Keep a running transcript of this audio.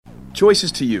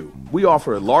Choices to You. We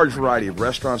offer a large variety of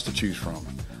restaurants to choose from.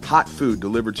 Hot food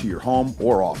delivered to your home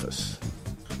or office.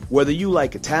 Whether you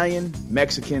like Italian,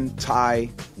 Mexican, Thai,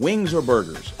 wings, or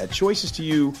burgers, at Choices to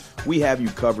You, we have you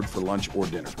covered for lunch or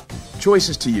dinner.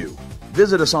 Choices to You.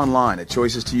 Visit us online at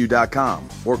choicestoyou.com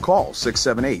or call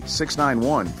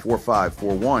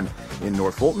 678-691-4541 in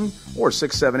North Fulton or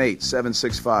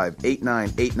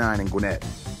 678-765-8989 in Gwinnett.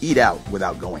 Eat out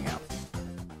without going out.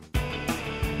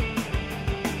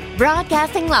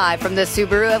 Broadcasting live from the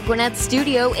Subaru of Gwinnett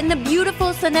studio in the beautiful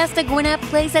Sonesta Gwinnett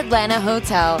Place Atlanta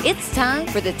Hotel. It's time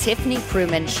for the Tiffany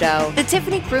Krumins Show. The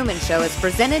Tiffany Krumins Show is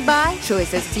presented by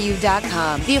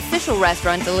ChoicesToYou.com, the official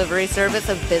restaurant delivery service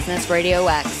of Business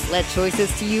RadioX. Let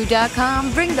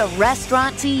ChoicesToYou.com bring the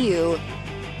restaurant to you.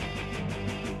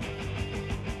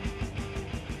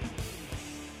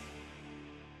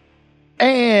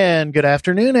 And good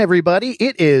afternoon, everybody.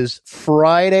 It is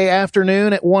Friday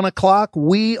afternoon at 1 o'clock.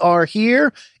 We are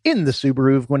here in the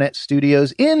Subaru of Gwinnett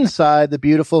studios inside the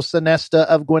beautiful Sonesta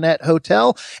of Gwinnett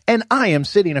Hotel. And I am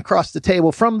sitting across the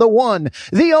table from the one,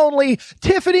 the only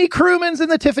Tiffany Krumins in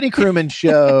the Tiffany Krumins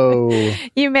Show.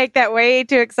 You make that way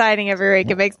too exciting every week.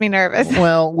 It makes me nervous.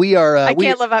 Well, we are... I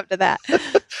can't live up to that.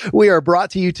 We are brought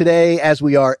to you today, as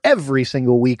we are every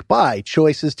single week, by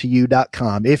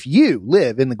ChoicesToYou.com. If you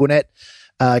live in the Gwinnett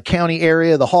County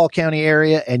area, the Hall County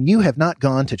area, and you have not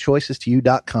gone to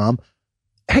ChoicesToYou.com,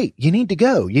 hey, you need to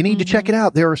go. You need to check it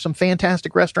out. There are some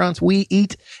fantastic restaurants. We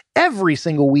eat every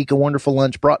single week a wonderful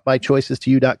lunch brought by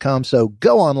ChoicesToYou.com. So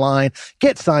go online,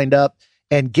 get signed up,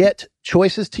 and get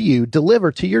Choices to You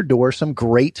delivered to your door some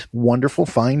great, wonderful,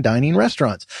 fine dining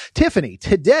restaurants. Tiffany,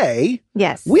 today,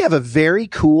 yes, we have a very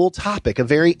cool topic, a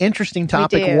very interesting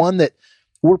topic, one that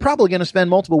we're probably going to spend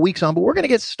multiple weeks on, but we're going to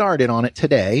get started on it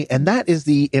today, and that is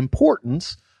the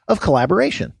importance of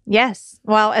collaboration. Yes.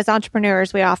 Well, as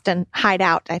entrepreneurs, we often hide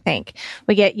out, I think.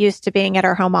 We get used to being at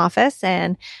our home office,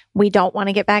 and we don't want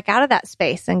to get back out of that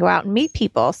space and go out and meet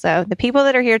people. So the people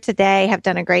that are here today have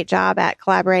done a great job at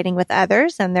collaborating with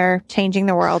others, and they're changing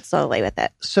the world slowly with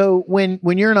it. So when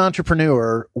you're an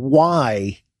entrepreneur,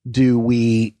 why do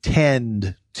we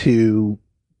tend to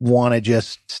want to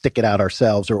just stick it out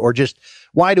ourselves, or just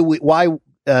why do we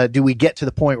get to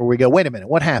the point where we go, wait a minute,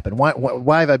 what happened?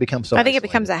 Why have I become so I think isolated? it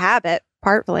becomes a habit,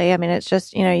 partly. I mean, it's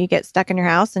just, you get stuck in your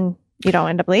house and you don't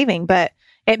end up leaving, but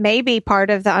it may be part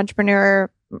of the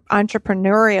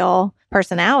entrepreneurial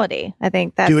personality. I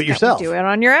think that's do it yourself. Do it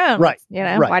on your own. Right.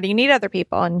 Right. Why do you need other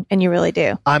people? And you really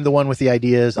do. I'm the one with the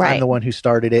ideas. Right. I'm the one who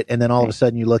started it. And then all of a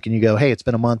sudden you look and you go, hey, it's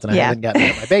been a month and I haven't gotten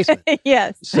out of my basement.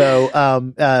 Yes. So,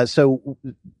 so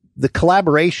the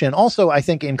collaboration, also, I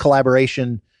think in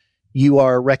collaboration, you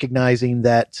are recognizing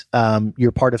that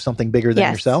you're part of something bigger than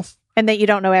yourself. And that you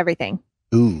don't know everything.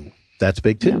 Ooh, that's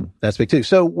big too. Yeah. That's big too.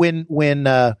 So when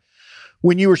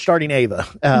you were starting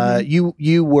Ava,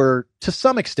 you were to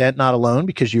some extent not alone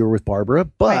because you were with Barbara,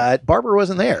 but Barbara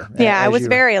wasn't there. Yeah, I was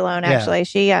very alone, actually.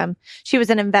 Yeah. She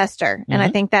was an investor. And I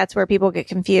think that's where people get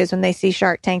confused when they see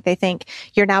Shark Tank. They think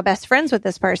you're now best friends with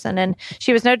this person. And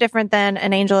she was no different than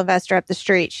an angel investor up the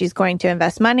street. She's going to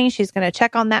invest money. She's going to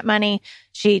check on that money.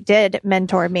 She did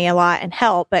mentor me a lot and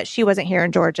help, but she wasn't here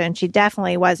in Georgia, and she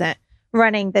definitely wasn't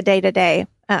running the day-to-day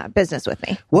business with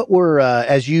me. What were,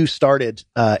 as you started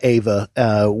Ava,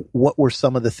 what were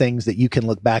some of the things that you can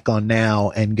look back on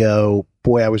now and go,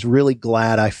 boy, I was really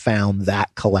glad I found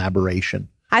that collaboration?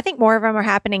 I think more of them are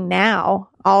happening now,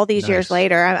 all these years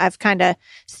later. I've kind of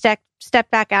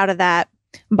stepped back out of that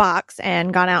box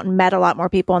and gone out and met a lot more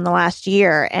people in the last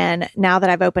year. And now that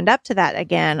I've opened up to that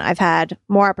again, I've had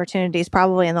more opportunities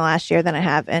probably in the last year than I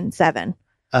have in 7.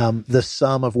 The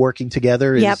sum of working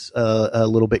together is a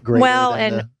little bit greater. Well,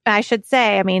 and I should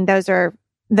say, I mean, those are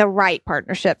the right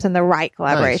partnerships and the right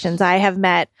collaborations. Nice. I have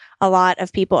met a lot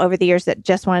of people over the years that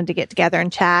just wanted to get together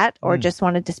and chat or just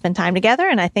wanted to spend time together.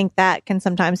 And I think that can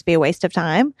sometimes be a waste of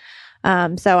time.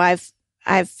 So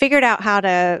I've figured out how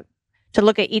to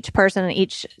look at each person and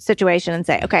each situation and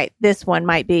say, okay, this one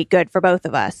might be good for both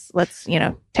of us. Let's,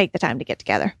 take the time to get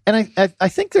together. And I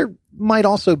think there might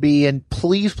also be, and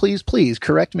please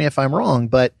correct me if I'm wrong,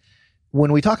 but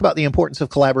when we talk about the importance of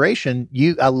collaboration,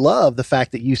 I love the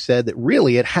fact that you said that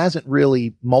really it hasn't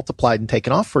really multiplied and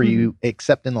taken off for you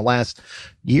except in the last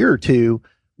year or two,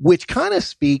 which kind of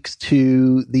speaks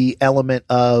to the element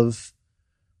of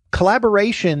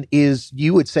collaboration is,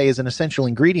 you would say, is an essential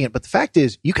ingredient. But the fact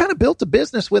is, you kind of built a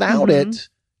business without it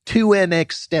to an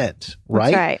extent,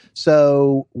 right? That's right.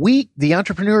 So the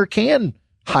entrepreneur can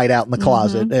hide out in the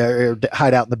closet or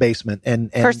hide out in the basement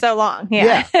and for so long.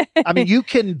 Yeah. I mean, you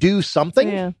can do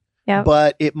something, Yep.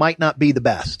 but it might not be the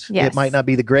best. Yes. It might not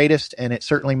be the greatest, and it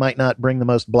certainly might not bring the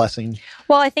most blessing.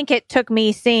 Well, I think it took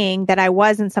me seeing that I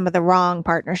was in some of the wrong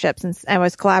partnerships and I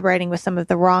was collaborating with some of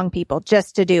the wrong people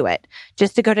just to do it,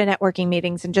 just to go to networking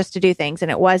meetings and just to do things. And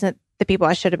it wasn't the people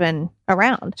I should have been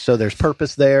around. So there's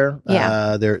purpose there.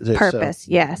 Yeah. There's Purpose.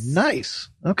 Yes. Nice.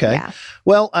 Okay. Yeah.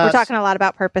 Well, We're talking a lot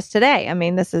about purpose today. I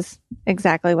mean, this is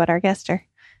exactly what our guests are.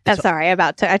 I'm sorry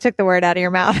I took the word out of your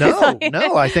mouth.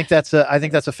 No. I think that's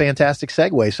a fantastic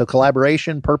segue. So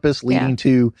collaboration, purpose, leading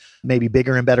to maybe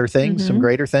bigger and better things, some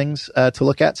greater things to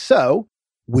look at. So,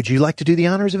 would you like to do the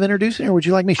honors of introducing, or would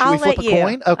you like me? Should we flip a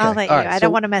coin? Okay, I'll let you. Right, I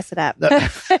don't want to mess it up.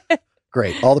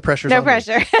 Great. All the pressure's no on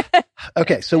pressure. me.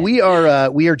 Okay, so we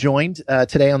are joined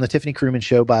today on the Tiffany Krumin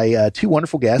Show by two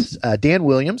wonderful guests. Dan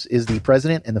Williams is the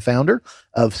president and the founder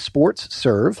of Sports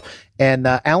Serve, and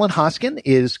Allen Hoskyn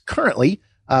is currently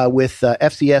with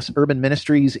FCS Urban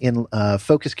Ministries in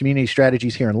Focus Community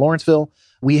Strategies here in Lawrenceville.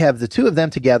 We have the two of them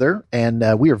together,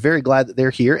 and we are very glad that they're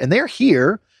here. And they're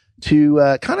here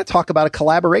to kind of talk about a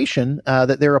collaboration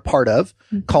that they're a part of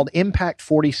called Impact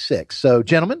 46. So,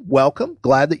 gentlemen, welcome.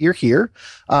 Glad that you're here.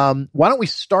 Why don't we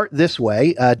start this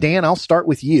way? Dan, I'll start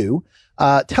with you.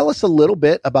 Tell us a little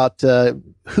bit about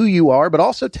who you are, but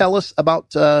also tell us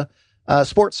about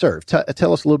Sports Serve.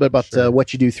 Tell us a little bit about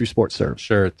what you do through Sports Serve.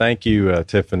 Sure. Thank you,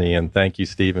 Tiffany, and thank you,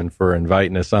 Stephen, for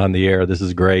inviting us on the air. This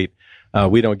is great.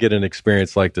 We don't get an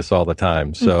experience like this all the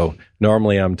time. So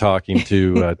normally I'm talking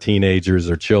to teenagers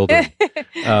or children.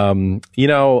 I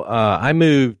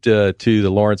moved to the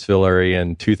Lawrenceville area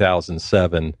in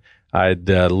 2007. I'd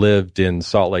lived in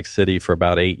Salt Lake City for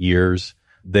about 8 years.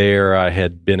 There I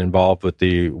had been involved with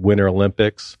the Winter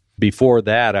Olympics. Before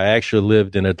that, I actually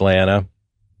lived in Atlanta.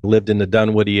 Lived in the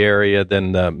Dunwoody area,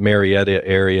 then the Marietta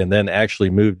area, and then actually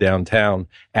moved downtown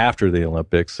after the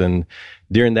Olympics. And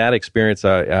during that experience,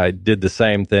 I did the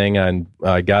same thing.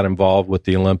 I got involved with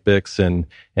the Olympics, and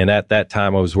at that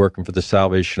time, I was working for the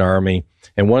Salvation Army.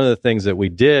 And one of the things that we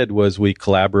did was we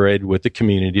collaborated with the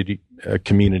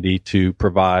community to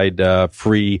provide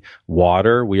free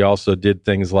water. We also did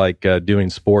things like doing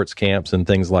sports camps and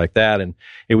things like that. And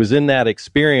it was in that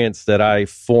experience that I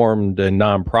formed a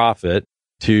nonprofit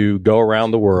to go around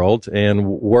the world and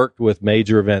worked with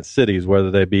major event cities,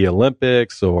 whether they be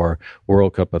Olympics or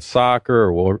World Cup of Soccer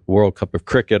or World Cup of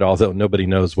Cricket, although nobody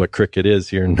knows what cricket is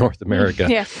here in North America.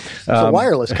 Yeah. It's a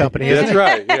wireless company. That's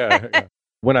right. Yeah.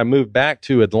 When I moved back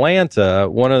to Atlanta,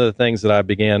 one of the things that I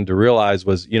began to realize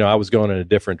was, I was going in a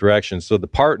different direction. So the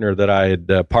partner that I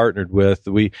had partnered with,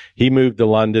 he moved to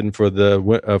London for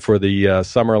the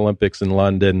Summer Olympics in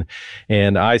London,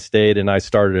 and I stayed and I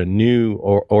started a new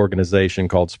organization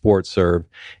called Sports Serve.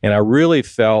 And I really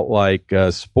felt like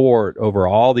sport over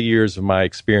all the years of my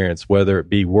experience, whether it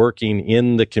be working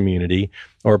in the community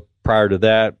or prior to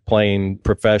that, playing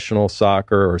professional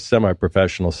soccer or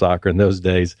semi-professional soccer in those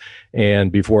days.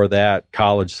 And before that,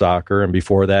 college soccer. And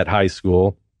before that, high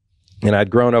school. And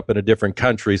I'd grown up in a different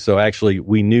country, so actually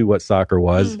we knew what soccer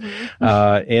was.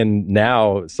 And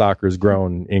now soccer has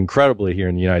grown incredibly here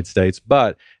in the United States.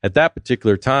 But at that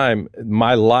particular time,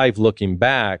 my life looking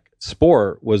back,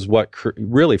 sport was what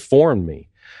really formed me.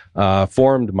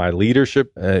 Formed my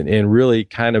leadership and really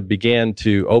kind of began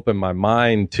to open my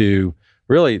mind to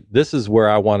really, this is where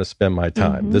I want to spend my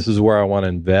time. This is where I want to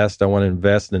invest. I want to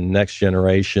invest in the next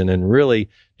generation and really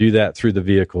do that through the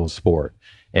vehicle of sport.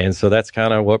 And so that's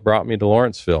kind of what brought me to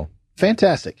Lawrenceville.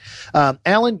 Fantastic.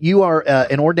 Allen, you are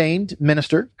an ordained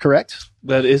minister, correct?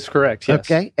 That is correct, yes.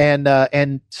 Okay.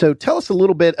 And so tell us a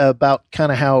little bit about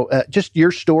kind of how, just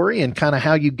your story and kind of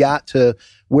how you got to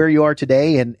where you are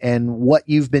today and what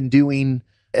you've been doing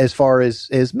as far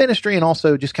as ministry and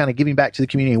also just kind of giving back to the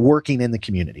community and working in the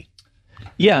community.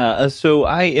 Yeah, so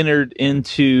I entered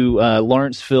into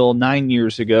Lawrenceville 9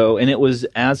 years ago, and it was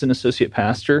as an associate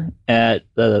pastor at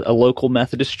a local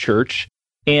Methodist church,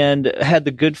 and had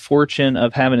the good fortune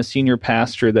of having a senior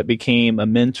pastor that became a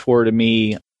mentor to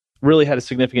me, really had a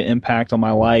significant impact on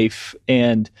my life,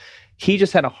 and he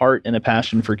just had a heart and a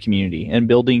passion for community and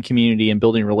building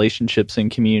relationships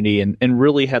in community, and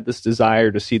really had this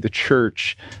desire to see the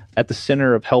church at the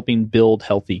center of helping build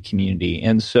healthy community.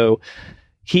 And so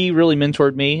he really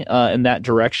mentored me in that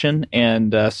direction.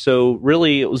 And so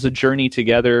really it was a journey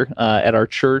together at our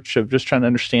church of just trying to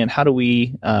understand how do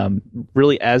we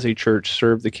really as a church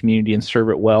serve the community and serve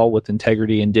it well with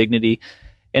integrity and dignity.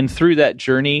 And through that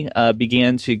journey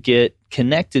began to get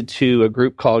connected to a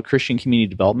group called Christian Community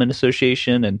Development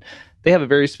Association. And they have a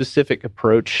very specific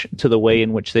approach to the way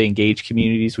in which they engage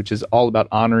communities, which is all about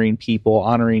honoring people,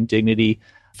 honoring dignity,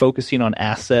 focusing on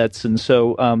assets. And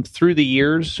so through the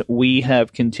years, we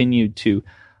have continued to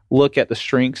look at the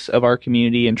strengths of our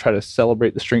community and try to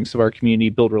celebrate the strengths of our community,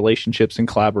 build relationships and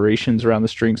collaborations around the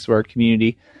strengths of our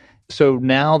community. So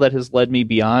now that has led me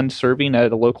beyond serving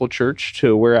at a local church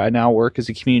to where I now work as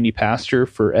a community pastor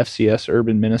for FCS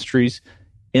Urban Ministries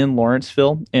in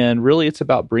Lawrenceville. And really, it's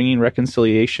about bringing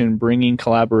reconciliation, bringing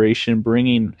collaboration,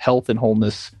 bringing health and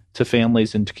wholeness to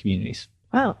families and to communities.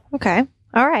 Wow. Okay.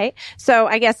 All right. So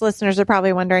I guess listeners are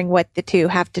probably wondering what the two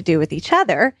have to do with each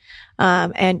other.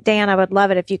 And Dan, I would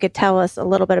love it if you could tell us a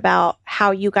little bit about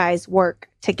how you guys work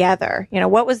together.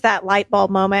 What was that light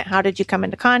bulb moment? How did you come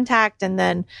into contact? And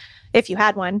then if you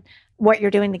had one, what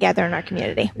you're doing together in our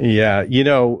community. Yeah.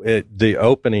 The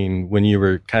opening, when you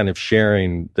were kind of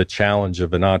sharing the challenge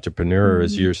of an entrepreneur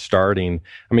as you're starting,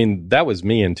 that was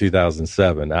me in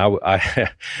 2007. I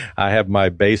have my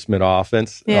basement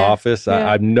office. Yeah.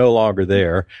 I'm no longer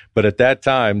there, but at that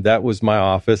time, that was my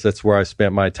office. That's where I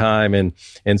spent my time.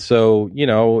 And so,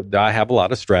 I have a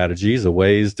lot of strategies,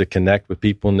 ways to connect with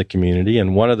people in the community.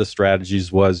 And one of the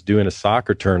strategies was doing a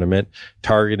soccer tournament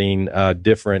targeting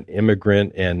different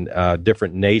immigrant and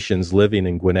different nations living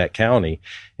in Gwinnett County,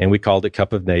 and we called it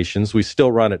Cup of Nations. We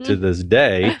still run it to this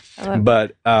day,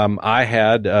 but I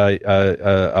had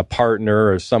a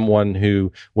partner or someone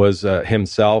who was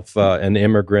himself an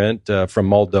immigrant from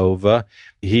Moldova.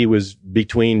 He was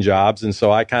between jobs, and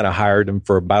so I kind of hired him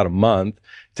for about a month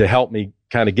to help me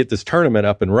kind of get this tournament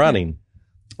up and running.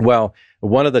 Well,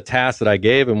 one of the tasks that I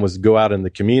gave him was go out in the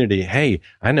community. Hey,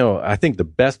 I think the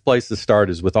best place to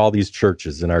start is with all these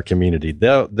churches in our community.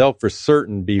 They'll for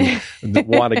certain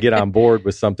want to get on board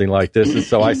with something like this. And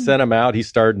so I sent him out. He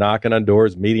started knocking on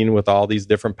doors, meeting with all these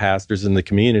different pastors in the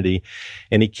community.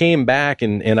 And he came back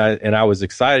and I was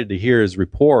excited to hear his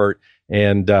report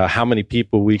and how many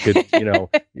people we could,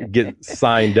 get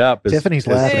signed up as Tiffany's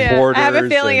laughing. supporters. I have a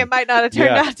feeling it might not have turned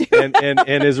out to.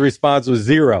 and his response was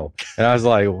 0. And I was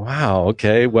like, wow,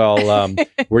 okay, well,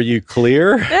 were you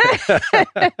clear?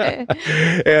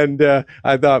 And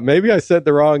I thought maybe I said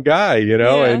the wrong guy,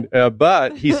 and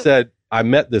but he said, I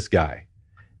met this guy.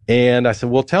 And I said,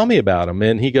 well, tell me about him.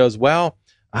 And he goes, well,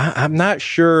 I'm not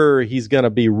sure he's going to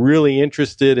be really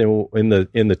interested in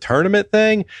the tournament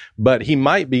thing, but he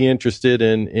might be interested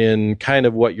in kind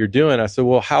of what you're doing. I said,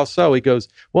 well, how so? He goes,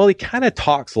 well, he kind of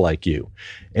talks like you.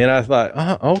 And I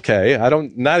thought, okay,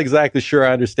 not exactly sure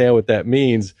I understand what that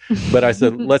means, but I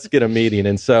said, let's get a meeting.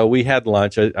 And so we had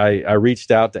lunch. I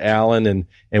reached out to Alan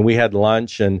and we had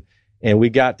lunch and we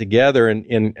got together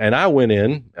and I went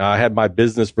in. I had my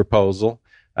business proposal.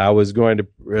 I was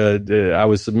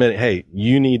submitting, hey,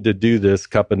 you need to do this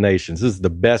Cup of Nations. This is the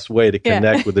best way to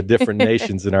connect with the different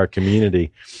nations in our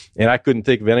community. And I couldn't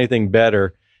think of anything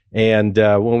better. And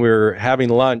when we were having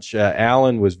lunch,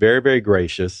 Alan was very, very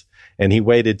gracious. And he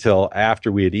waited till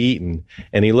after we had eaten.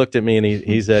 And he looked at me and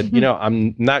he said,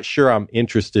 I'm not sure I'm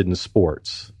interested in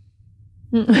sports.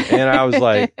 And I was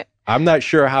like, I'm not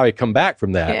sure how I come back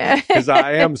from that because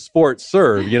I am sports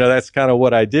serve. That's kind of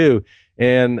what I do.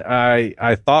 And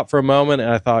I thought for a moment, and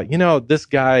I thought, this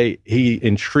guy, he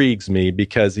intrigues me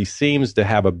because he seems to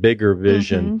have a bigger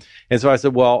vision. And so I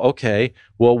said, well, okay,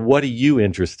 well, what are you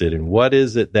interested in? What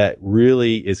is it that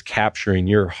really is capturing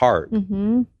your heart?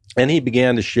 And he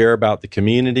began to share about the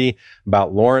community,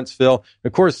 about Lawrenceville.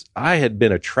 Of course, I had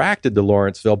been attracted to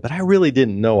Lawrenceville, but I really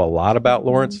didn't know a lot about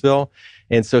Lawrenceville.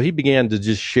 And so he began to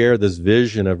just share this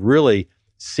vision of really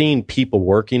seeing people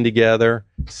working together,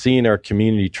 seeing our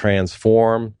community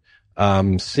transform,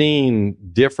 seeing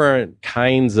different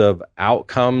kinds of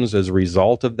outcomes as a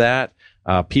result of that,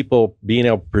 people being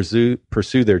able to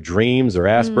pursue their dreams or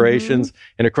aspirations.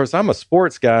 And of course, I'm a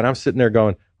sports guy and I'm sitting there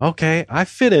going, okay, I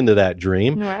fit into that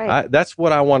dream. Right. That's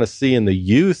what I want to see in the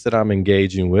youth that I'm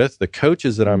engaging with, the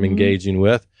coaches that I'm engaging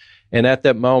with. And at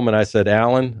that moment, I said,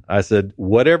 Alan,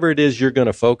 whatever it is you're going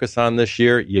to focus on this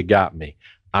year, you got me.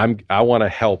 I want to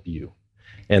help you.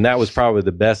 And that was probably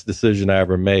the best decision I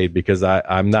ever made because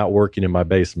I'm not working in my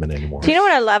basement anymore. Do you know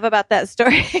what I love about that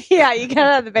story? Yeah, you got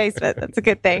out of the basement. That's a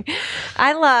good thing.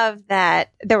 I love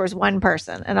that there was one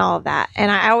person and all of that. And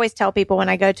I always tell people when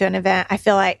I go to an event, I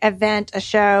feel like a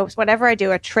show, whatever I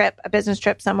do, a business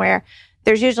trip somewhere,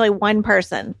 there's usually one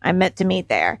person I'm meant to meet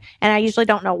there. And I usually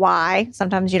don't know why.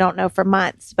 Sometimes you don't know for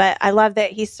months. But I love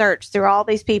that he searched through all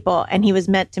these people and he was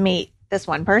meant to meet this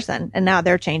one person. And now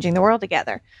they're changing the world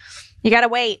together. You got to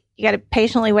wait. You got to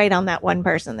patiently wait on that one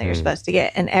person that you're supposed to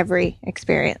get in every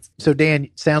experience. So, Dan,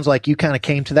 sounds like you kind of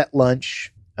came to that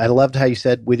lunch. I loved how you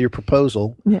said with your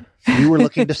proposal, you were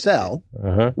looking to sell,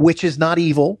 which is not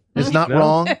evil. It's not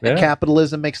wrong. Yeah.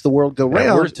 Capitalism makes the world go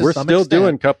round. We're still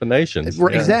doing Cup of Nations.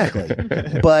 Exactly.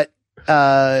 But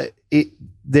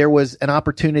there was an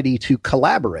opportunity to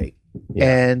collaborate.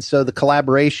 And so the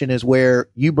collaboration is where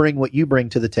you bring what you bring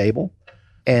to the table,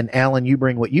 and Alan, you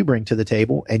bring what you bring to the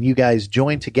table, and you guys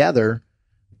join together,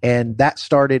 and that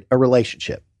started a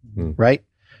relationship, right?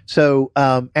 So,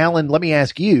 Alan, let me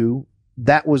ask you,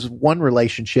 that was one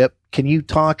relationship. Can you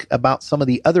talk about some of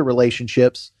the other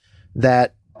relationships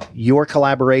that your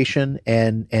collaboration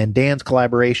and Dan's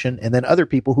collaboration, and then other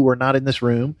people who are not in this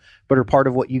room but are part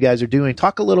of what you guys are doing?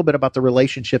 Talk a little bit about the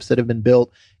relationships that have been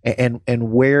built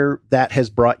and where that has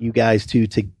brought you guys to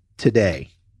today.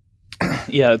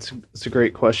 Yeah, it's a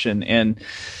great question. And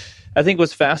I think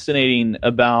what's fascinating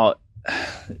about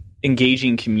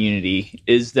engaging community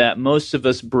is that most of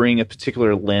us bring a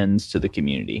particular lens to the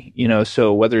community.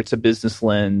 So whether it's a business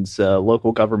lens, a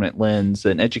local government lens,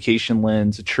 an education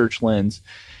lens, a church lens.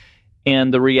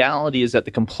 And the reality is that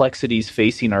the complexities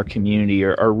facing our community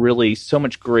are really so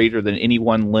much greater than any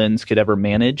one lens could ever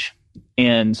manage.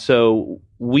 And so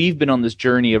we've been on this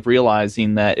journey of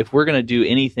realizing that if we're going to do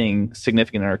anything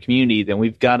significant in our community, then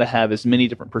we've got to have as many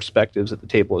different perspectives at the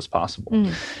table as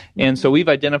possible. And so we've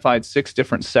identified 6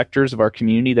 different sectors of our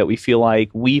community that we feel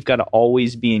like we've got to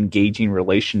always be engaging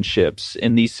relationships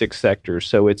in these 6 sectors.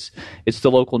 So it's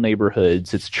the local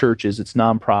neighborhoods, it's churches, it's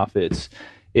nonprofits,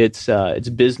 it's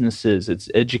businesses, it's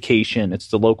education, it's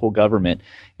the local government.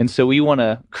 And so we want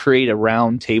to create a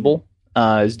round table,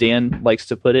 as Dan likes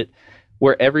to put it,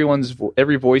 where every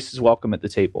voice is welcome at the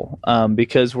table,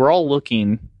 because we're all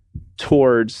looking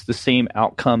towards the same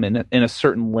outcome in a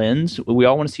certain lens. We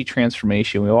all want to see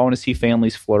transformation. We all want to see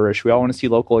families flourish. We all want to see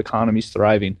local economies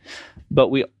thriving. But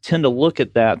we tend to look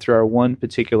at that through our one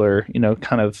particular,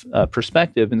 kind of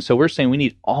perspective. And so we're saying we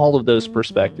need all of those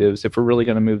perspectives if we're really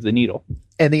going to move the needle.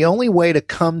 And the only way to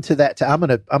come to that, I'm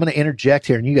going to interject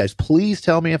here, and you guys, please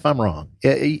tell me if I'm wrong.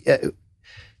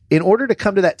 In order to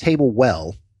come to that table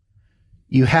well,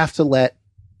 you have to let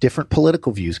different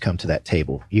political views come to that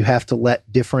table. You have to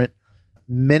let different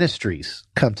ministries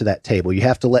come to that table. You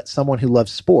have to let someone who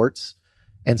loves sports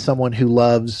and someone who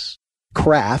loves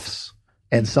crafts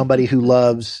and somebody who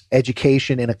loves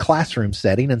education in a classroom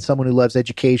setting and someone who loves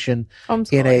education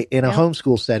in a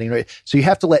homeschool setting. Right? So you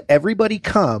have to let everybody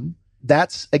come.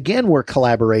 That's, again, where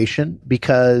collaboration,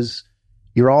 because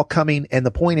you're all coming, and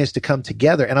the point is to come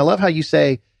together. And I love how you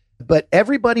say, but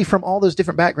everybody from all those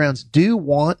different backgrounds do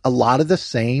want a lot of the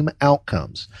same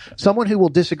outcomes. Someone who will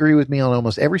disagree with me on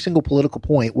almost every single political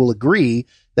point will agree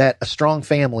that a strong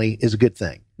family is a good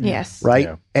thing. Yes. Right?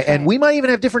 Yeah. And we might even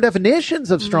have different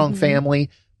definitions of strong family,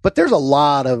 but there's a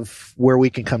lot of where we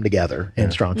can come together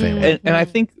in strong family. And I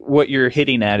think what you're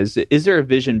hitting at is there a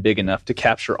vision big enough to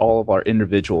capture all of our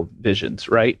individual visions,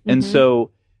 right? And so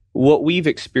what we've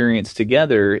experienced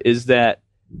together is that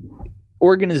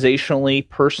organizationally,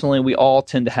 personally, we all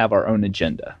tend to have our own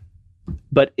agenda.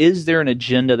 But is there an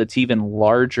agenda that's even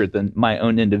larger than my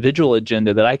own individual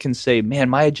agenda that I can say,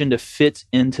 man, my agenda fits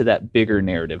into that bigger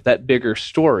narrative, that bigger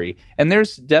story? And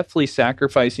there's definitely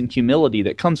sacrifice and humility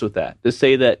that comes with that, to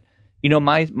say that,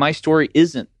 my story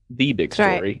isn't the big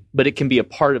story, but it can be a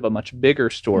part of a much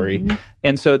bigger story.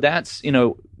 And so that's,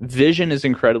 vision is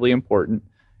incredibly important.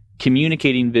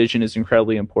 Communicating vision is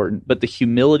incredibly important, but the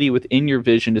humility within your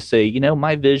vision to say,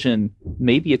 my vision,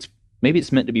 maybe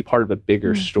it's meant to be part of a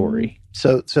bigger story.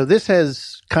 So this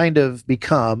has kind of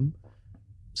become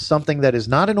something that is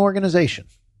not an organization.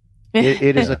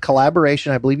 It is a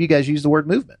collaboration. I believe you guys use the word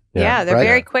movement. Yeah, they're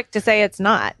very quick to say it's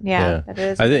not. Yeah. That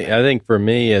is. I think for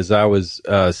me, as I was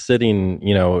sitting,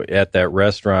 at that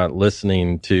restaurant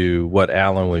listening to what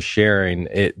Alan was sharing,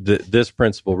 this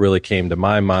principle really came to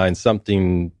my mind.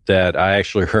 Something that I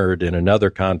actually heard in another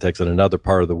context in another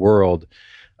part of the world.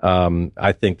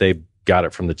 I think they got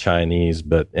it from the Chinese,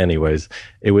 but anyways,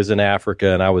 it was in Africa,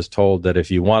 and I was told that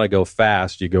if you want to go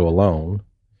fast, you go alone.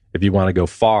 If you want to go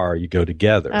far, you go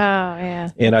together. Oh, yeah.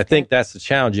 And I think that's the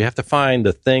challenge. You have to find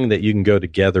the thing that you can go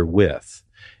together with.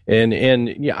 And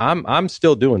I'm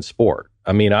still doing sport.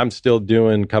 I mean, I'm still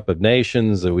doing Cup of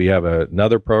Nations. We have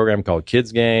another program called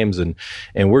Kids Games, and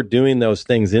we're doing those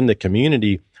things in the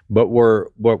community. But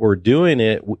we're doing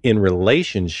it in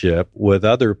relationship with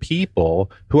other people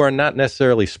who are not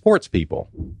necessarily sports people,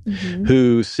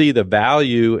 who see the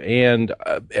value. And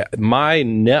my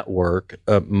network,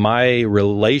 my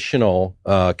relational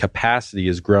capacity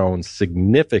has grown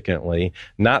significantly,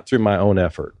 not through my own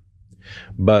effort,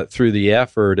 but through the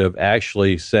effort of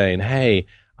actually saying, hey,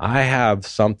 I have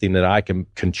something that I can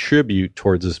contribute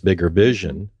towards this bigger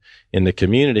vision in the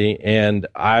community. And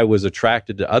I was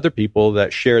attracted to other people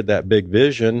that shared that big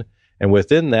vision. And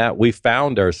within that, we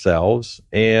found ourselves,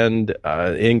 and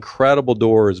incredible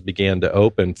doors began to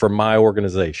open for my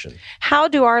organization. How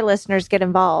do our listeners get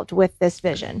involved with this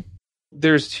vision?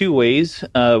 There's two ways.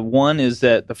 One is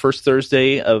that the first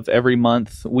Thursday of every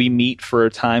month, we meet for a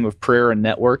time of prayer and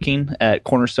networking at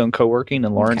Cornerstone Co-working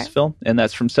in Lawrenceville, and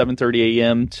that's from 7:30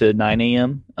 a.m. to 9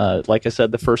 a.m. Like I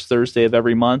said, the first Thursday of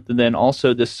every month. And then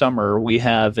also this summer, we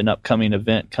have an upcoming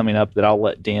event coming up that I'll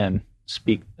let Dan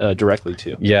speak directly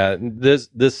to. Yeah,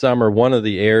 this summer, one of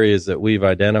the areas that we've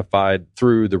identified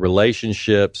through the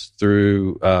relationships,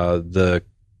 through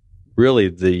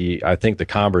I think the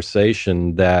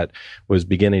conversation that was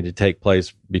beginning to take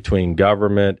place between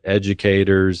government,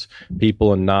 educators,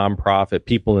 people in nonprofit,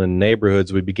 people in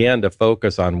neighborhoods, we began to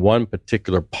focus on one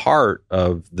particular part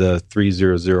of the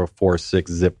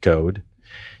 30046 zip code,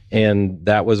 and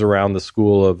that was around the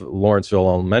school of Lawrenceville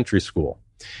Elementary School.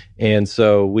 And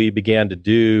so we began to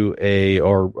do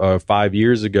 5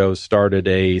 years ago, started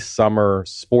a summer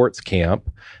sports camp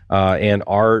and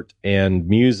art and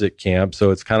music camp.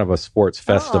 So it's kind of a sports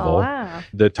festival. Oh, wow.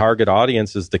 The target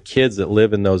audience is the kids that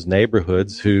live in those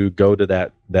neighborhoods who go to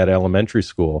that elementary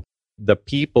school. The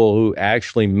people who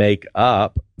actually make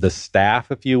up the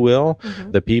staff, if you will,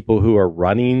 the people who are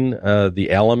running the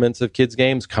elements of kids'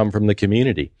 games come from the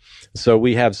community. So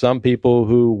we have some people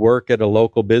who work at a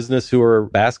local business who are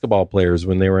basketball players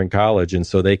when they were in college. And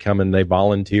so they come and they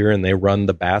volunteer and they run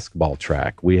the basketball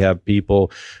track. We have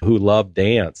people who love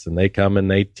dance and they come and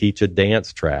they teach a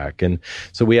dance track. And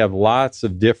so we have lots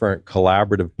of different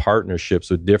collaborative partnerships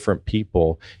with different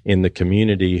people in the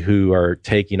community who are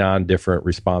taking on different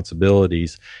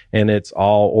responsibilities. And it's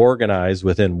all organized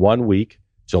within 1 week,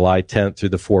 July 10th through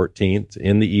the 14th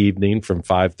in the evening from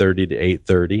 5:30 to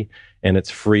 8:30. And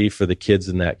it's free for the kids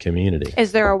in that community.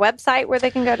 Is there a website where they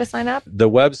can go to sign up? The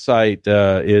website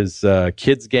is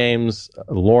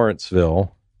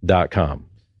kidsgameslawrenceville.com.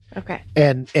 Okay.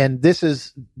 And this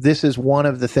is one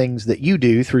of the things that you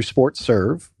do through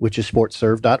SportsServe, which is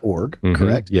sportserve.org,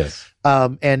 correct? Yes.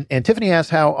 And Tiffany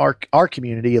asked how our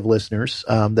community of listeners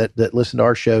that listen to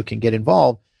our show can get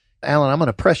involved. Alan, I'm going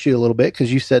to press you a little bit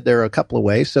because you said there are a couple of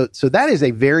ways. So that is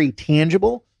a very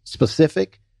tangible,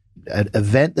 specific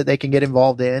event that they can get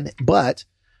involved in. But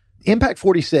Impact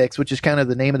 46, which is kind of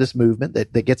the name of this movement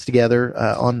that gets together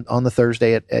on the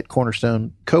Thursday at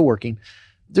Cornerstone Co-working,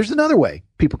 there's another way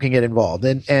people can get involved,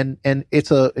 and it's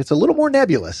a little more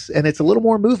nebulous, and it's a little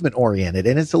more movement oriented,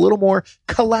 and it's a little more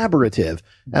collaborative.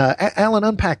 Alan,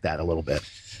 unpack that a little bit.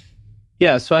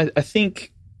 Yeah, so I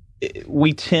think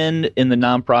we tend in the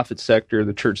nonprofit sector,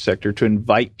 the church sector, to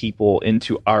invite people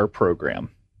into our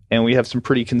program. And we have some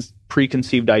pretty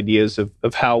preconceived ideas of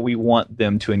how we want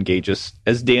them to engage us,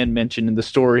 as Dan mentioned in the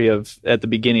story at the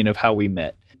beginning of how we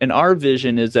met. And our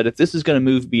vision is that if this is going to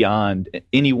move beyond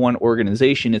any one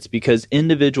organization, it's because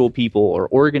individual people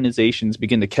or organizations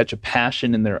begin to catch a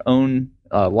passion in their own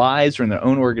lives or in their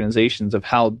own organizations of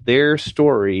how their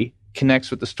story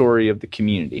connects with the story of the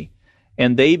community.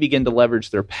 And they begin to leverage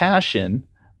their passion,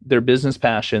 their business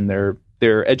passion, their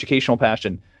educational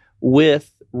passion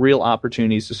with real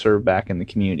opportunities to serve back in the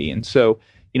community. And so,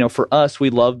 for us, we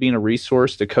love being a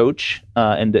resource to coach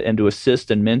and to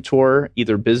assist and mentor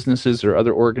either businesses or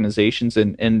other organizations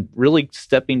and really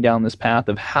stepping down this path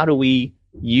of how do we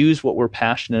use what we're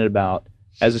passionate about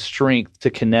as a strength to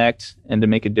connect and to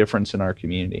make a difference in our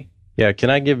community. Yeah, can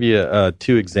I give you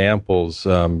two examples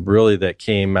really that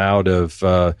came out of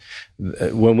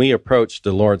when we approached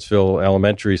the Lawrenceville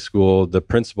Elementary School, the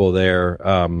principal there,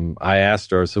 I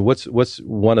asked her, so what's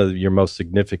one of your most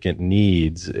significant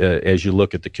needs as you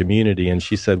look at the community? And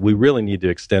she said, we really need to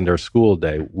extend our school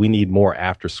day. We need more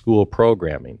after-school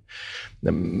programming.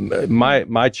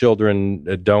 My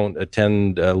children don't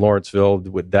attend Lawrenceville.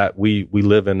 That we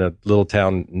live in a little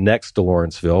town next to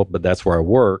Lawrenceville, but that's where I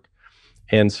work.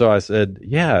 And so I said,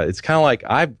 yeah, it's kind of like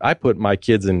I put my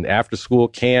kids in after-school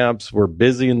camps. We're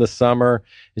busy in the summer.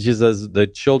 And she says the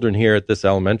children here at this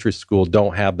elementary school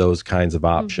don't have those kinds of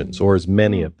options or as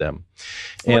many of them.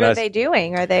 What are they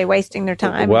doing? Are they wasting their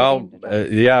time? Well,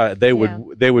 they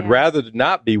would rather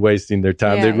not be wasting their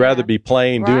time. They'd rather be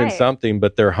playing, doing something,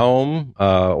 but they're home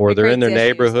or they're in their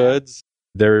neighborhoods.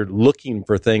 They're looking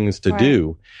for things to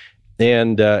do.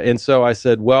 And so I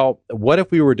said, well, what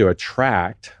if we were to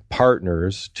attract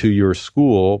partners to your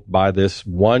school by this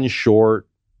one short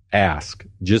ask?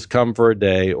 Just come for a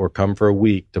day or come for a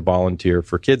week to volunteer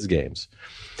for kids' games.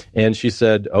 And she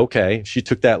said, okay. She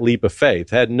took that leap of faith,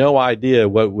 had no idea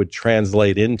what it would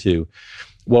translate into.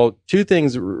 Well, two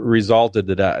things resulted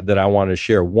that I want to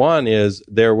share. One is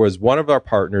there was one of our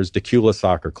partners, Decula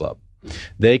Soccer Club.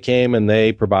 They came and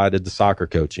they provided the soccer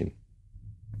coaching.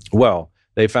 Well,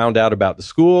 they found out about the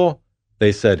school.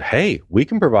 They said, hey, we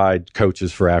can provide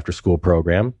coaches for after-school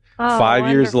program. 5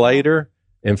 years later,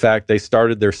 In fact, they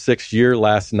started their 6th year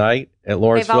last night at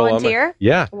Lawrenceville. They volunteer?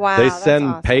 Yeah. Wow, They that's send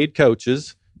awesome. paid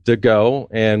coaches to go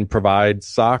and provide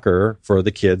soccer for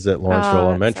the kids at Lawrenceville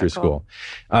Elementary so cool.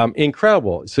 School.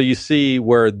 Incredible. So you see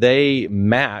where they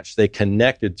matched, they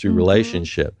connected through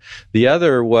relationship. The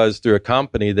other was through a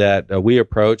company that we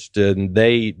approached, and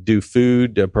they do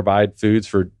food, provide foods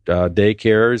for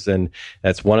daycares, and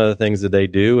that's one of the things that they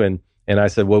do. And I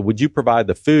said, well, would you provide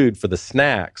the food for the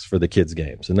snacks for the kids'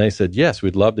 games? And they said, yes,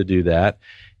 we'd love to do that.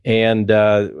 And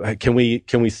can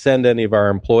we send any of our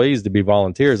employees to be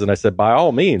volunteers? And I said, by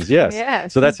all means, yes.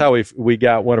 Yes. So that's how we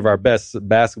got one of our best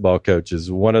basketball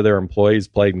coaches. One of their employees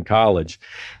played in college.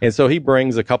 And so he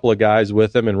brings a couple of guys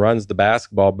with him and runs the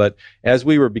basketball. But as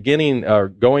we were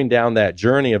going down that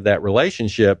journey of that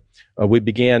relationship, we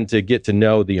began to get to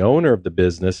know the owner of the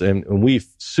business. And we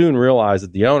soon realized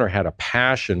that the owner had a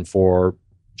passion for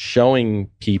showing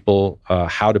people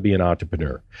how to be an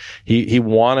entrepreneur. He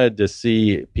wanted to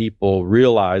see people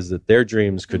realize that their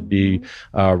dreams could be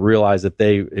realized, that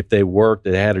if they worked,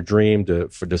 they had a dream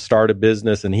to start a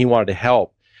business, and he wanted to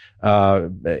help.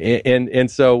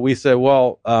 And so we said,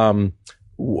 well,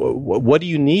 what do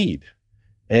you need?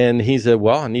 And he said,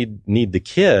 well, I need the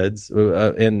kids.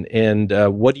 And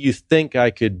what do you think I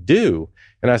could do?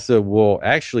 And I said, well,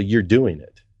 actually, you're doing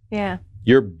it. Yeah.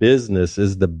 Your business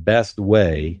is the best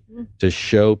way to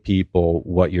show people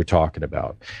what you're talking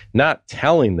about. Not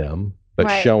telling them,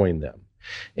 but showing them.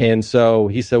 And so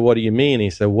he said, what do you mean? He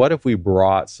said, what if we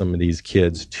brought some of these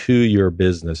kids to your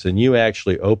business and you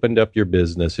actually opened up your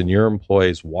business and your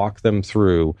employees walk them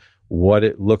through what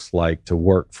it looks like to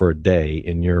work for a day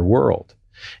in your world?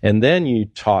 And then you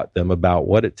taught them about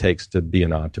what it takes to be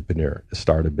an entrepreneur, to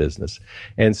start a business.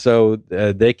 And so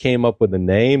they came up with a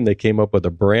name. They came up with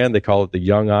a brand. They call it the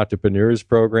Young Entrepreneurs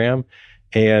Program.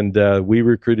 And we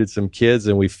recruited some kids,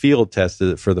 and we field tested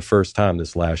it for the first time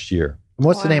this last year. And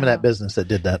what's the name of that business that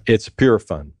did that? It's Pure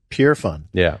Fun. Pure Fun.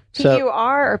 Yeah.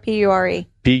 P-U-R or P-U-R-E?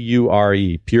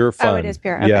 P-U-R-E. Pure Fun. Oh, it is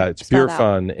pure. Okay. Yeah, it's Pure Spelled out.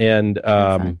 Fun.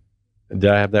 And did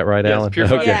I have that right, Yes, Alan? Pure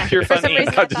Fun. Okay. Yeah. Pure For Fun. some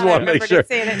reason, I just want to make sure.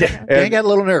 I got a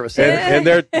little nervous. And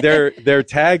their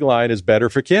tagline is better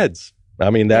for kids. I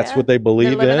mean, that's what they believe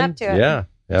They're living in. up to it. Yeah,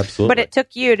 absolutely. But it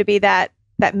took you to be that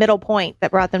middle point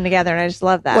that brought them together, and I just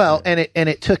love that. Well, and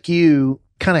it took you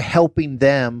kind of helping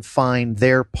them find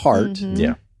their part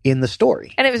in the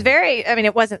story. And it was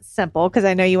it wasn't simple, because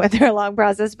I know you went through a long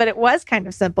process, but it was kind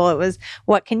of simple. It was,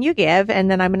 what can you give? And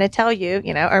then I'm going to tell you,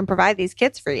 or provide these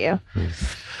kids for you.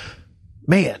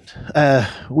 Man,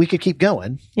 we could keep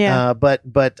going. Yeah.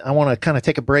 But I want to kind of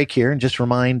take a break here and just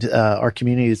remind our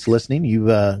community that's listening,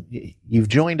 you've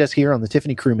joined us here on the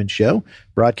Tiffany Krumins Show,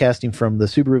 broadcasting from the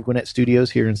Subaru of Gwinnett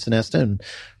studios here in Sonesta. And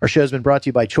our show has been brought to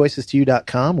you by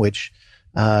choices2u.com, which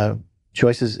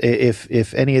choices,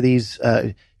 if any of these,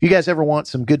 if you guys ever want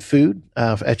some good food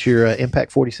at your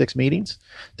Impact 46 meetings,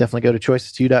 definitely go to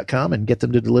choices2u.com and get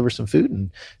them to deliver some food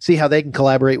and see how they can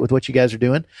collaborate with what you guys are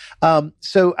doing.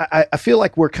 So I feel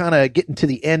like we're kind of getting to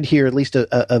the end here, at least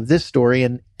of this story.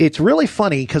 And it's really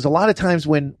funny because a lot of times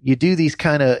when you do these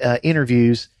kind of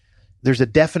interviews, there's a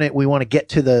definite, we want to get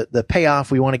to the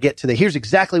payoff. We want to get to here's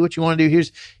exactly what you want to do.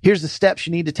 Here's the steps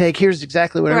you need to take. Here's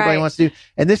exactly what everybody wants to do.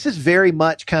 And this is very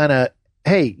much kind of,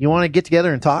 hey, you want to get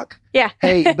together and talk? Yeah.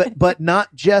 Hey, but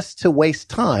not just to waste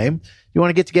time. You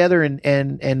want to get together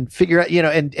and figure out,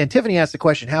 and Tiffany asked the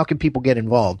question, how can people get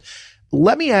involved?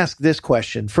 Let me ask this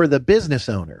question for the business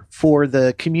owner, for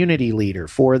the community leader,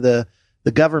 for the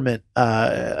government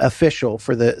official,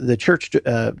 for the church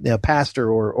pastor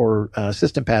or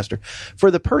assistant pastor,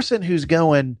 for the person who's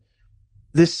going,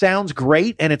 this sounds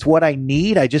great and it's what I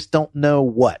need, I just don't know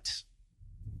what.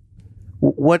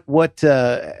 What,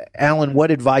 Alan, what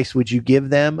advice would you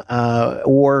give them?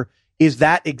 Or is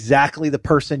that exactly the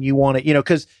person you want to,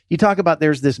 because you talk about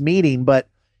there's this meeting, but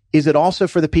is it also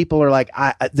for the people who are like,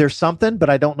 there's something, but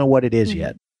I don't know what it is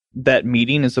yet? That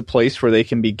meeting is a place where they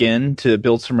can begin to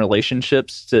build some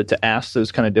relationships, to ask those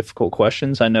kind of difficult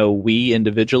questions. I know we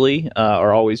individually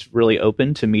are always really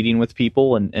open to meeting with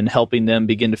people and helping them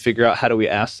begin to figure out, how do we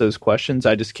ask those questions.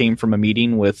 I just came from a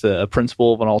meeting with a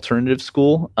principal of an alternative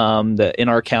school that in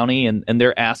our county, and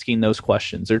they're asking those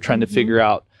questions. They're trying to figure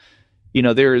out,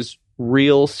 there is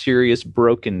real serious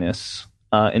brokenness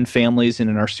in families and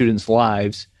in our students'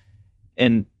 lives,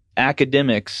 and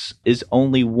academics is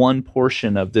only one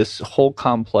portion of this whole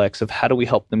complex of how do we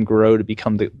help them grow to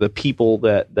become the people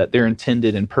that they're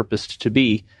intended and purposed to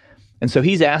be. And so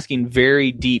he's asking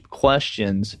very deep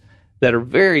questions that are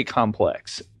very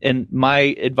complex. And my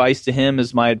advice to him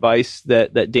is my advice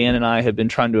that Dan and I have been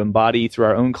trying to embody through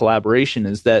our own collaboration,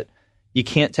 is that you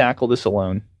can't tackle this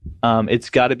alone. It's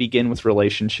got to begin with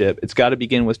relationship. It's got to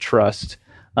begin with trust.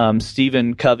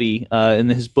 Stephen Covey, in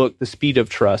his book, The Speed of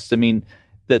Trust, I mean,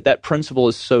 that principle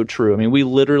is so true. I mean, we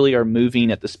literally are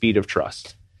moving at the speed of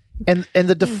trust. And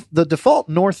the default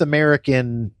North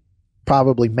American,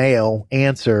 probably male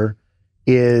answer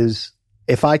is,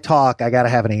 if I talk, I got to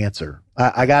have an answer.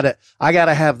 I got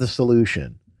to have the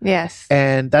solution. Yes.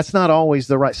 And that's not always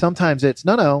the right. Sometimes it's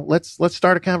no, let's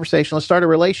start a conversation. Let's start a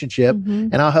relationship,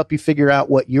 and I'll help you figure out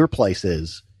what your place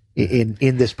is in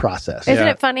this process. Isn't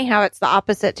it funny how it's the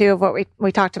opposite too of what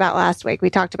we talked about last week?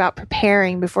 We talked about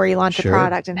preparing before you launch a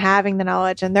product and having the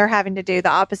knowledge, and they're having to do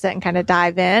the opposite and kind of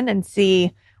dive in and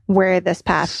see where this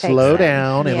path takes them. Slow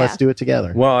down and let's do it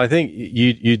together. Well, I think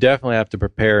you definitely have to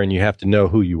prepare, and you have to know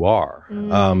who you are.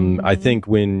 I think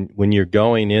when you're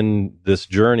going in this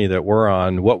journey that we're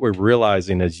on, what we're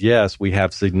realizing is, yes, we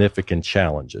have significant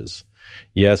challenges.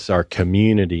 Yes, our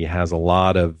community has a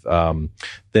lot of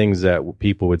things that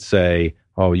people would say,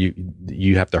 oh,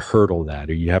 you have to hurdle that,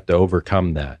 or you have to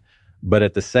overcome that. But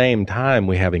at the same time,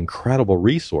 we have incredible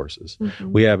resources.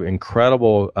 We have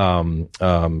incredible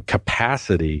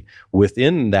capacity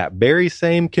within that very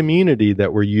same community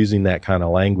that we're using that kind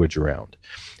of language around.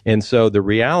 And so the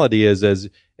reality is, as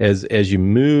you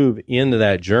move into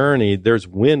that journey, there's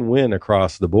win-win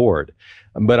across the board.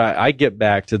 But I get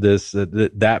back to this,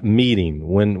 that meeting.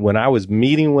 When I was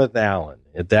meeting with Allen,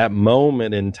 at that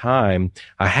moment in time,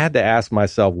 I had to ask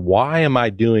myself, why am I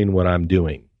doing what I'm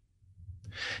doing?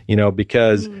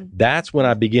 Because that's when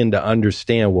I begin to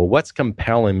understand, well, what's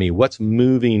compelling me? What's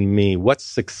moving me? What's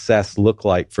success look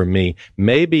like for me?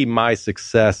 Maybe my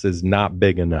success is not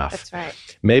big enough. That's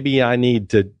right. Maybe I need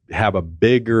to have a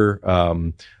bigger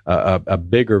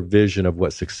vision of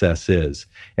what success is.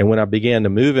 And when I began to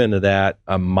move into that,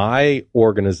 my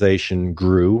organization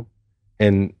grew,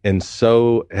 and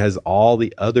so has all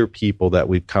the other people that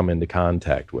we've come into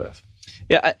contact with.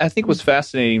 Yeah, I think what's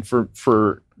fascinating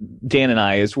for Dan and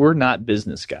I is we're not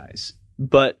business guys,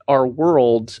 but our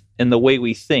world and the way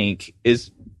we think is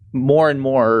more and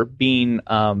more being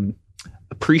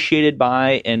appreciated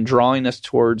by and drawing us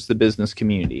towards the business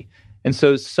community. And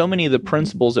so many of the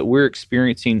principles that we're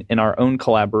experiencing in our own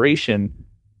collaboration,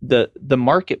 the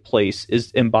marketplace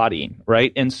is embodying,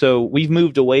 right? And so we've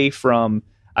moved away from,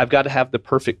 I've got to have the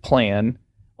perfect plan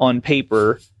on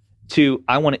paper, to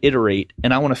I want to iterate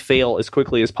and I want to fail as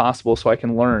quickly as possible so I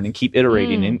can learn and keep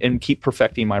iterating and keep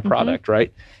perfecting my product,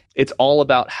 right? It's all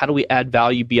about how do we add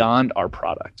value beyond our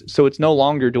product. So it's no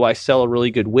longer do I sell a really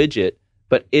good widget,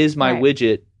 but is my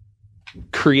widget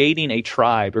creating a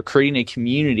tribe or creating a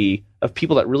community of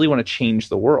people that really want to change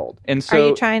the world? And so, are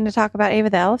you trying to talk about Ava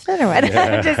the elephant or what?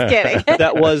 Just kidding.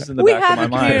 That was in the back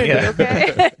of my mind. Yeah.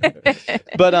 Okay?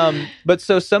 But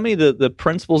so some of the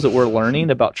principles that we're learning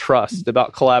about trust,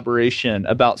 about collaboration,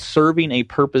 about serving a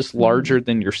purpose larger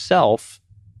than yourself,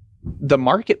 the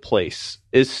marketplace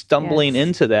is stumbling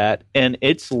into that, and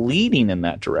it's leading in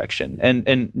that direction. And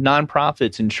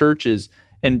nonprofits and churches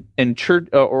and church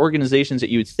organizations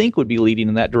that you would think would be leading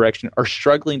in that direction are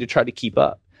struggling to try to keep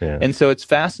up. Yeah. And so it's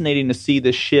fascinating to see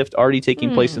this shift already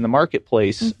taking place in the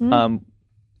marketplace. I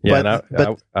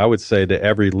would say to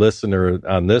every listener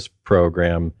on this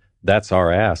program, that's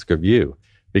our ask of you,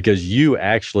 because you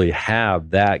actually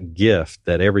have that gift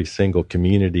that every single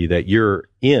community that you're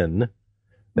in,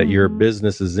 that your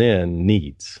business is in,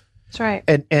 needs. That's right.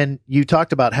 And you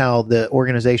talked about how the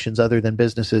organizations other than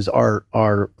businesses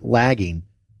are lagging,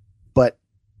 but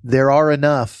there are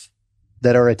enough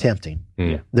that are attempting.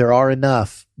 There are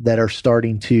enough that are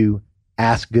starting to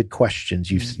ask good questions.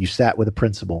 You sat with a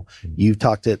principal. You've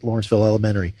talked at Lawrenceville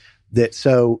Elementary. That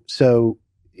so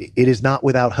it is not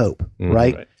without hope,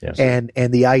 right? Yes. And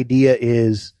the idea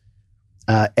is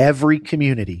every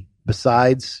community,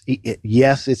 besides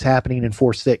yes, it's happening in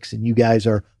 4-6, and you guys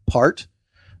are part,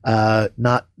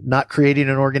 not creating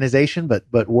an organization,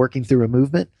 but working through a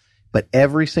movement. But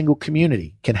every single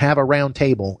community can have a round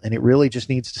table, and it really just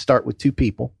needs to start with 2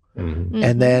 people.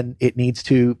 And then it needs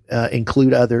to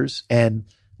include others and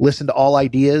listen to all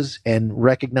ideas and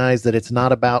recognize that it's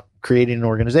not about creating an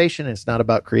organization. It's not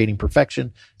about creating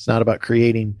perfection. It's not about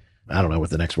creating, I don't know what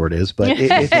the next word is, but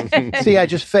see, I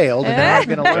just failed, and then I'm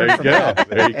going to learn from that.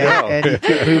 There you go. And you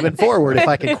keep moving forward, if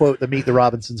I can quote the Meet the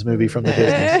Robinsons movie from the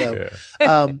Disney.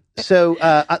 So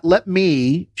let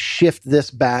me shift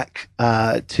this back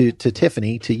to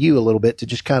Tiffany, to you a little bit, to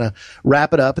just kind of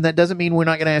wrap it up. And that doesn't mean we're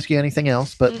not going to ask you anything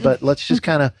else, but let's just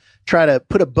kind of try to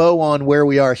put a bow on where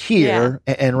we are here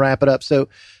and wrap it up. So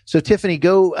Tiffany,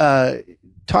 go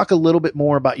talk a little bit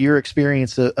more about your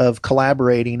experience of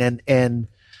collaborating and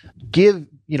give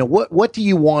what do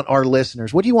you want our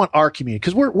listeners? What do you want our community?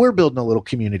 Because we're building a little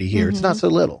community here. It's not so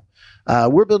little.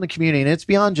 We're building a community, and it's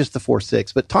beyond just the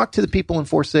 4-6. But talk to the people in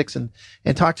 4-6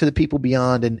 and talk to the people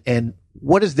beyond. And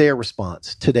what is their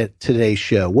response to today's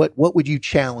show? What would you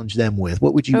challenge them with?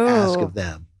 What would you ask of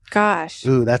them? Gosh.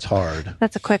 Ooh, that's hard.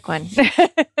 That's a quick one.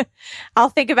 I'll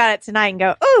think about it tonight and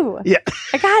go, ooh, yeah,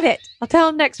 I got it. I'll tell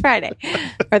them next Friday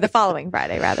or the following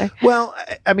Friday, rather. Well,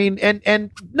 I mean,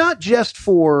 and not just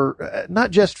for,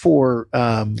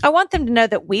 I want them to know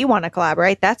that we want to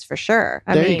collaborate. That's for sure.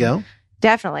 There you go.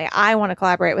 Definitely. I want to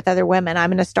collaborate with other women. I'm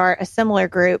going to start a similar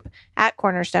group at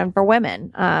Cornerstone for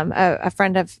women. A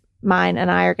friend of mine and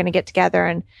I are going to get together,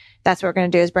 and that's what we're going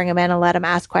to do, is bring them in and let them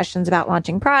ask questions about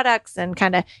launching products and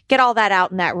kind of get all that out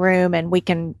in that room, and we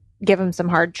can give them some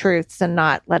hard truths and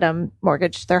not let them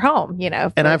mortgage their home,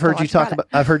 And I've heard you talk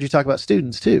about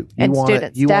students too. You want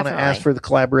to ask for the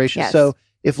collaboration. Yes. So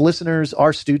if listeners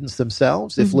are students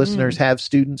themselves, if listeners have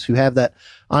students who have that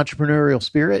entrepreneurial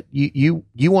spirit, you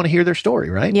want to hear their story,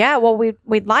 right? Yeah, well,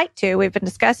 we'd like to. We've been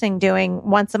discussing doing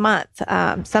once a month,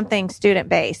 something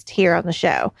student-based here on the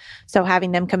show. So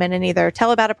having them come in and either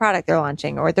tell about a product they're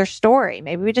launching or their story.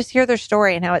 Maybe we just hear their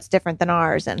story and how it's different than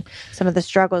ours and some of the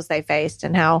struggles they faced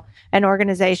and how an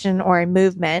organization or a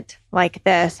movement like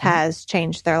this has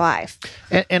changed their life.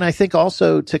 And I think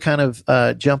also to kind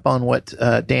of jump on what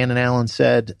Dan and Allen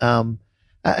said,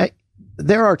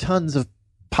 there are tons of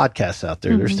podcasts out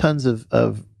there. There's tons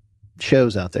of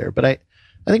shows out there. But I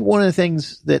think one of the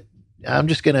things that I'm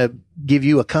just going to give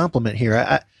you a compliment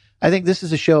here. I think this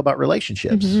is a show about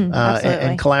relationships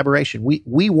and collaboration.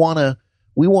 We want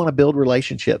to build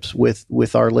relationships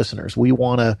with our listeners. We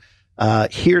want to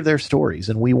hear their stories,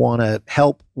 and we want to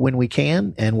help when we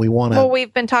can, and we want to. Well,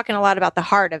 we've been talking a lot about the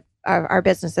heart of our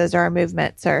businesses or our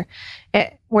movements,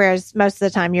 whereas most of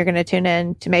the time you're going to tune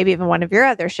in to maybe even one of your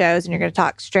other shows, and you're going to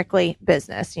talk strictly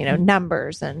business,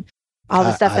 numbers and all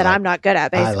the stuff that I'm not good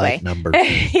at, basically. I like numbers.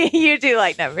 You do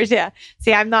like numbers, yeah.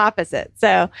 See, I'm the opposite.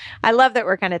 So I love that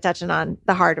we're kind of touching on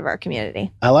the heart of our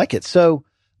community. I like it. So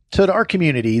to our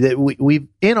community, that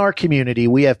in our community,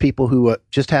 we have people who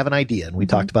just have an idea, and we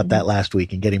talked about that last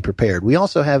week and getting prepared. We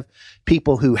also have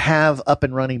people who have up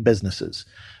and running businesses.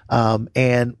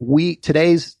 And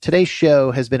today's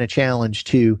show has been a challenge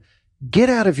to get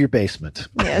out of your basement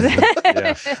and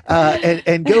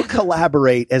go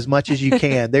collaborate as much as you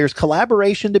can. There's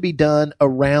collaboration to be done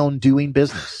around doing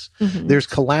business. There's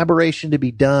collaboration to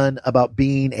be done about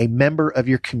being a member of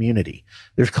your community.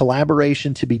 There's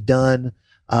collaboration to be done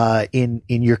in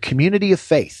your community of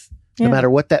faith, no matter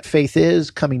what that faith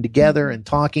is, coming together and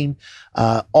talking,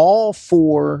 all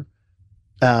for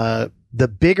the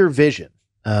bigger vision,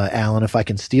 Alan, if I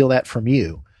can steal that from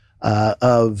you,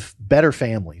 of better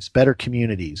families, better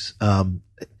communities.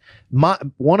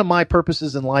 One of my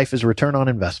purposes in life is return on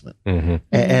investment.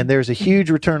 And there's a huge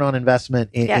return on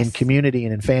investment in community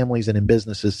and in families and in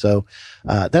businesses. So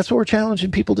that's what we're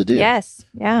challenging people to do. Yes.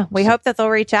 Yeah. We hope that they'll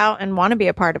reach out and want to be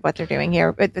a part of what they're doing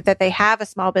here, that they have a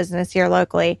small business here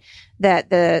locally that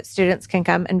the students can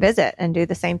come and visit and do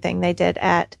the same thing they did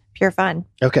at Pure Fun.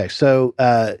 Okay. So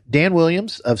Dan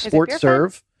Williams of Sports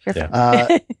Serve.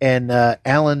 And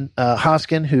Allen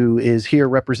Hoskyn, who is here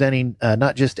representing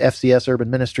not just FCS Urban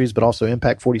Ministries, but also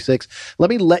Impact 46. Let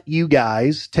me let you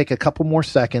guys take a couple more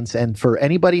seconds. And for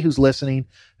anybody who's listening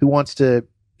who wants to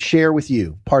share with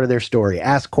you part of their story,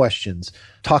 ask questions,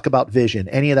 talk about vision,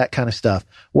 any of that kind of stuff,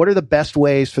 what are the best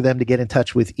ways for them to get in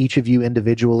touch with each of you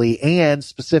individually and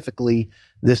specifically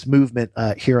this movement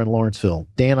here in Lawrenceville?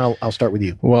 Dan, I'll start with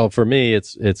you. Well, for me,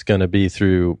 it's going to be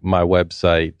through my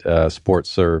website,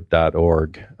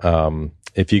 sportserve.org.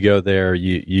 If you go there,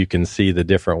 you can see the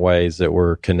different ways that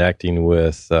we're connecting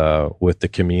with the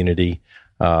community.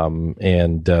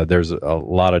 And there's a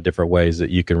lot of different ways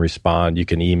that you can respond. You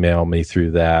can email me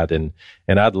through that, and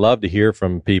I'd love to hear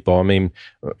from people. I mean,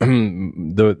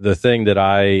 the thing that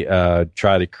I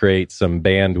try to create some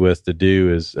bandwidth to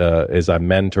do is I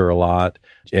mentor a lot,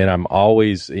 and I'm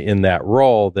always in that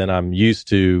role. Then I'm used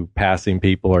to passing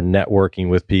people or networking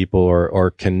with people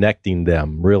or connecting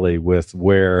them really with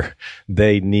where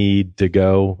they need to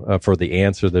go for the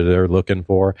answer that they're looking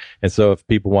for. And so if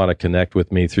people want to connect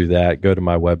with me through that, go to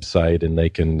my website and they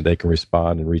can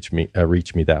respond and reach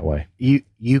me that way.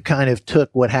 You kind of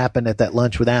took what happened at that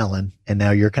lunch with Allen, and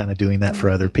now you're kind of doing that for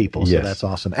other people. So that's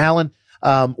awesome. Allen,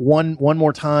 one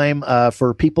more time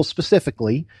for people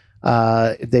specifically,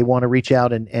 they want to reach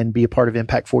out and be a part of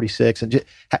Impact 46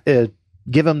 and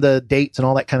give them the dates and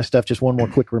all that kind of stuff. Just one more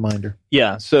quick reminder.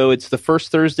 Yeah, so it's the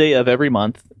first Thursday of every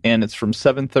month, and it's from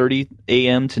 7:30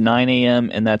 a.m. to 9 a.m.,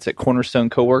 and that's at Cornerstone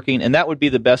Co-working, and that would be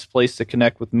the best place to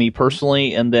connect with me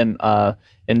personally, and then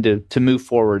and to move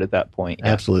forward at that point.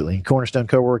 Yeah. Absolutely. Cornerstone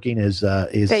Co-working is a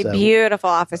beautiful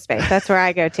office space. That's where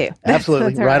I go to.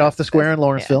 Absolutely. Right off the square in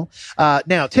Lawrenceville. Yeah.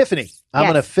 Now, Tiffany, I'm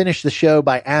going to finish the show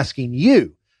by asking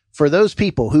you, for those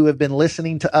people who have been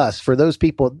listening to us, for those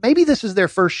people, maybe this is their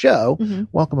first show,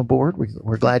 welcome aboard.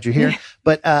 We're glad you're here.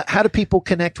 But how do people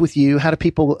connect with you? How do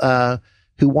people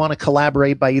who want to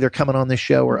collaborate by either coming on this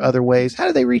show or other ways, how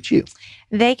do they reach you?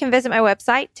 They can visit my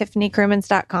website,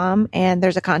 TiffanyKrumins.com, and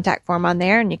there's a contact form on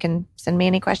there, and you can send me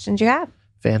any questions you have.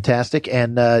 Fantastic.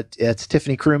 And it's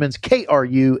Tiffany Krumins,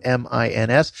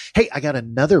 Krumins. Hey, I got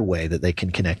another way that they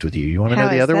can connect with you. You want to know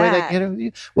the other way they can connect with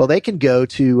you? Well, they can go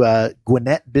to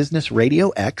Gwinnett Business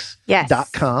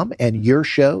RadioX.com, and your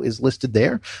show is listed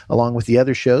there, along with the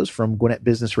other shows from Gwinnett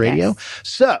Business Radio. Yes.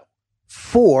 So,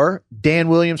 for Dan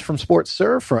Williams from Sports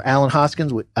Serve, for Allen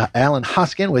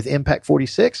Hoskyn with Impact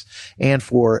 46, and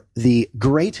for the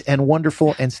great and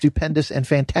wonderful and stupendous and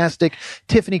fantastic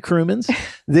Tiffany Krumins,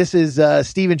 this is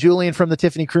Steve and Julian from the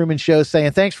Tiffany Krumins Show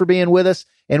saying thanks for being with us,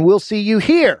 and we'll see you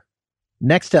here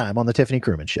next time on the Tiffany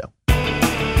Krumins Show.